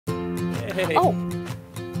Hey. Oh,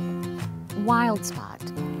 wild spot.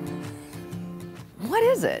 What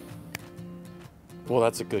is it? Well,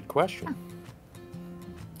 that's a good question.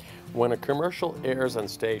 When a commercial airs on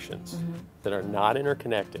stations that are not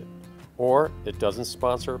interconnected, or it doesn't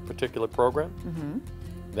sponsor a particular program,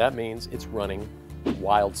 that means it's running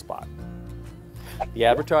wild spot. The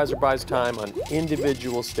advertiser buys time on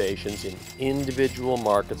individual stations in individual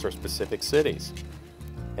markets or specific cities.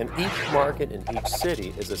 And each market in each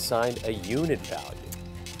city is assigned a unit value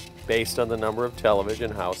based on the number of television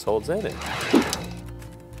households in it.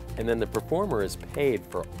 And then the performer is paid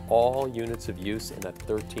for all units of use in a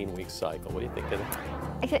 13-week cycle. What do you think of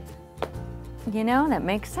that? You know, that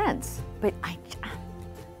makes sense. But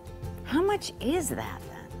how much is that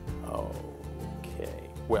then? Okay.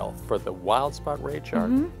 Well, for the wild spot rate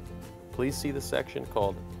chart, please see the section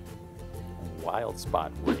called Wild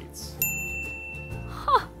Spot Rates.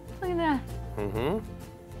 Huh, look at that.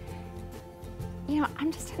 You know,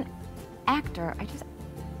 I'm just an actor. I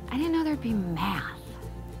didn't know there'd be math.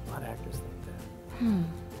 A lot of actors think that.